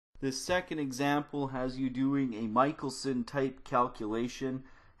This second example has you doing a Michelson type calculation,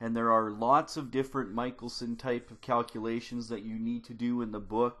 and there are lots of different Michelson type of calculations that you need to do in the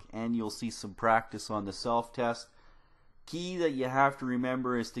book, and you'll see some practice on the self-test. Key that you have to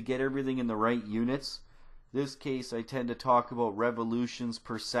remember is to get everything in the right units. This case I tend to talk about revolutions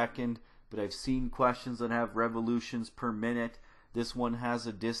per second, but I've seen questions that have revolutions per minute. This one has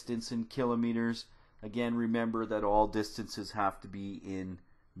a distance in kilometers. Again, remember that all distances have to be in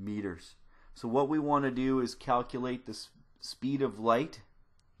meters. So what we want to do is calculate the speed of light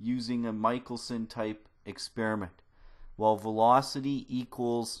using a Michelson type experiment. Well, velocity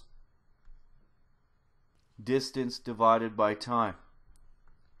equals distance divided by time.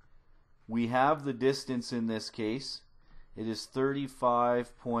 We have the distance in this case. It is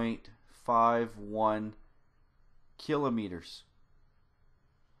 35.51 kilometers.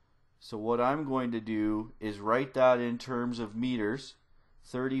 So what I'm going to do is write that in terms of meters.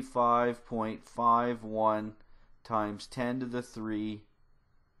 35.51 times 10 to the 3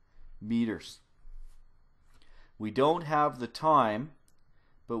 meters. We don't have the time,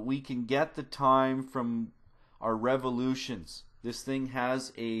 but we can get the time from our revolutions. This thing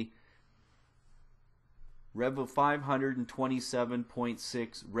has a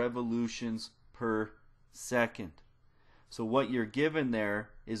 527.6 revolutions per second. So what you're given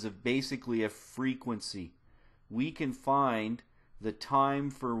there is basically a frequency. We can find the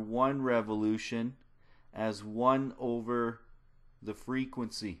time for one revolution as 1 over the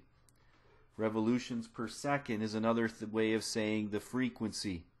frequency. Revolutions per second is another way of saying the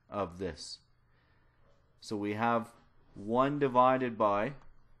frequency of this. So we have 1 divided by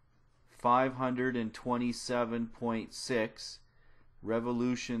 527.6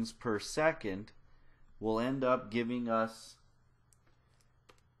 revolutions per second will end up giving us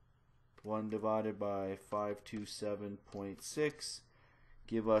 1 divided by 527.6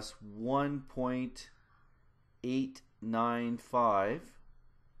 give us 1.895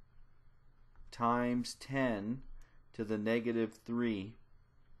 times 10 to the negative 3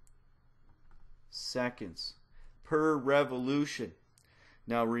 seconds per revolution.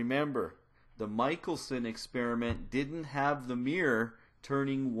 Now remember, the Michelson experiment didn't have the mirror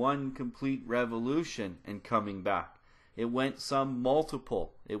turning one complete revolution and coming back. It went some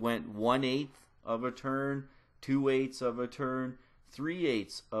multiple. It went 1/8 of a turn, 2/8 of a turn,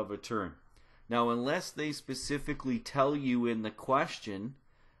 3/8 of a turn. Now, unless they specifically tell you in the question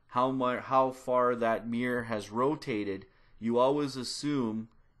how far that mirror has rotated, you always assume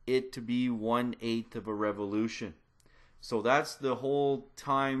it to be 1/8 of a revolution. So that's the whole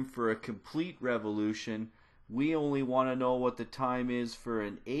time for a complete revolution. We only want to know what the time is for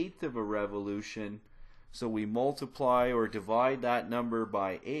 1/8 of a revolution. So we multiply or divide that number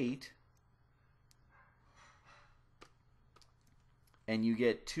by 8, and you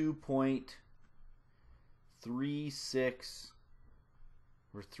get 2.36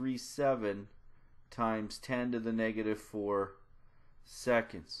 or 37 times 10 to the negative 4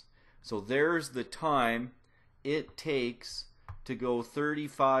 seconds. So there's the time it takes to go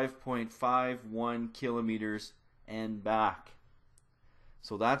 35.51 kilometers and back.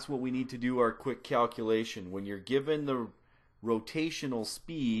 So that's what we need to do our quick calculation. When you're given the rotational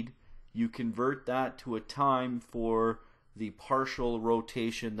speed, you convert that to a time for the partial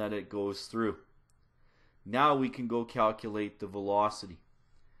rotation that it goes through. Now we can go calculate the velocity.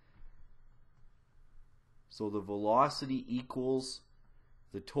 So the velocity equals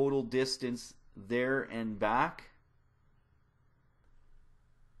the total distance there and back.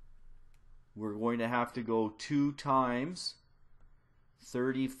 We're going to have to go 2 times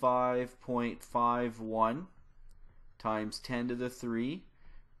 35.51 times 10 to the 3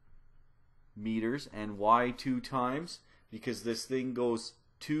 meters, and why 2 times? Because this thing goes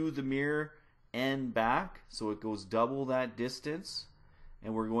to the mirror and back, so it goes double that distance,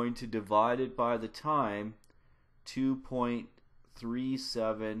 and we're going to divide it by the time.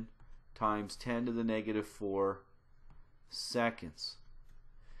 2.37 times 10 to the negative 4 seconds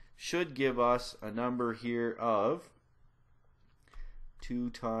should give us a number here of 2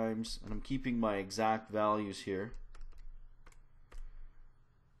 times, and I'm keeping my exact values here,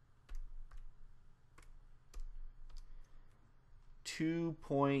 2.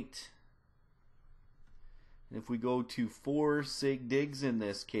 If we go to 4 sig digs in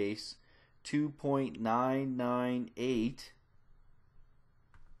this case, 2.998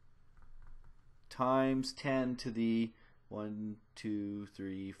 times 10 to the 1, 2,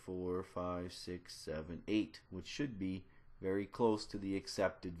 3, 4, 5, 6, 7, 8, which should be very close to the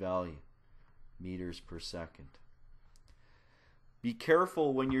accepted value, meters per second. Be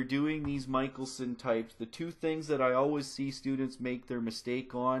careful when you're doing these Michelson types. The two things that I always see students make their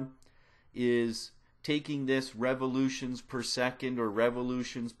mistake on is taking this revolutions per second or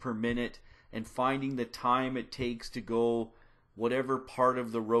revolutions per minute and finding the time it takes to go whatever part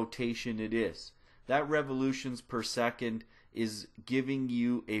of the rotation it is. That revolutions per second is giving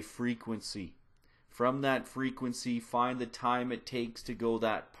you a frequency. From that frequency, find the time it takes to go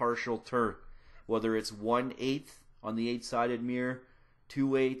that partial turn, whether it's 1/8 on the 8-sided mirror,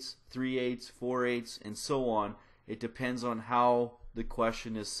 2/8, 3/8, 4/8, and so on. It depends on how the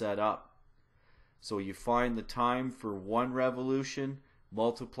question is set up. So you find the time for one revolution,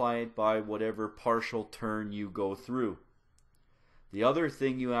 multiply it by whatever partial turn you go through. The other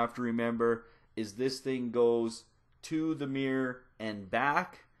thing you have to remember is this thing goes to the mirror and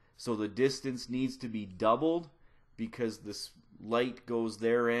back, so the distance needs to be doubled because this light goes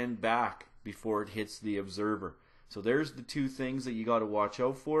there and back before it hits the observer. So there's the two things that you got to watch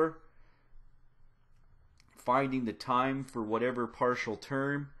out for. Finding the time for whatever partial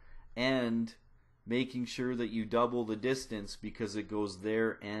turn and making sure that you double the distance because it goes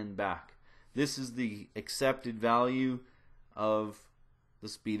there and back. This is the accepted value of the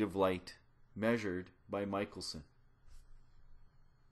speed of light measured by Michelson.